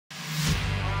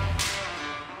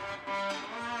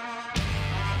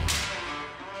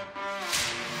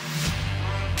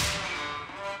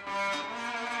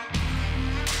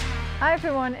Hi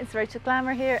everyone, it's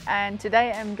Klamer here, and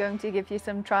today I'm going to give you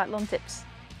some triathlon tips.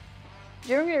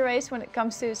 During your race, when it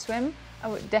comes to a swim, I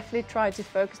would definitely try to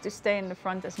focus to stay in the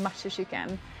front as much as you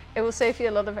can. It will save you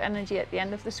a lot of energy at the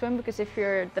end of the swim, because if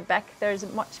you're at the back there's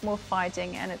much more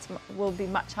fighting and it will be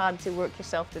much harder to work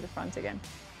yourself to the front again.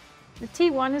 The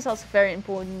T1 is also very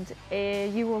important.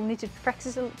 You will need to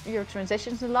practice your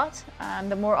transitions a lot, and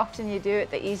the more often you do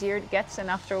it, the easier it gets, and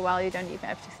after a while you don't even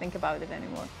have to think about it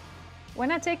anymore. When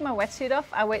I take my wetsuit off,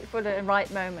 I wait for the right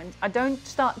moment. I don't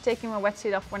start taking my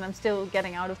wetsuit off when I'm still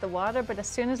getting out of the water, but as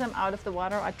soon as I'm out of the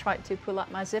water, I try to pull up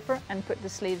my zipper and put the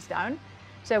sleeves down.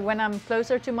 So when I'm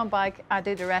closer to my bike, I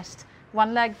do the rest.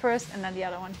 One leg first and then the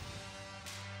other one.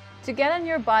 To get on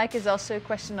your bike is also a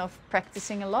question of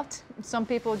practicing a lot. Some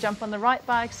people jump on the right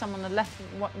bike, some on the left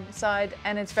side,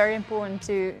 and it's very important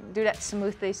to do that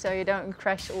smoothly so you don't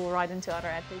crash or ride into other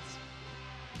athletes.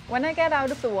 When I get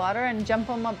out of the water and jump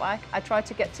on my bike, I try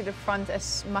to get to the front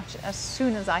as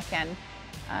soon as I can.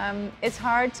 It's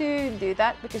hard to do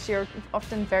that because you're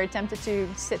often very tempted to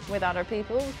sit with other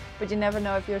people, but you never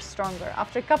know if you're stronger.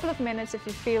 After a couple of minutes, if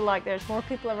you feel like there's more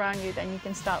people around you, then you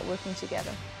can start working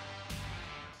together.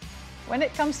 When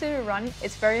it comes to the run,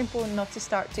 it's very important not to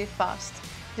start too fast.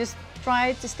 Just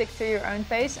try to stick to your own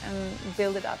pace and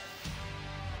build it up.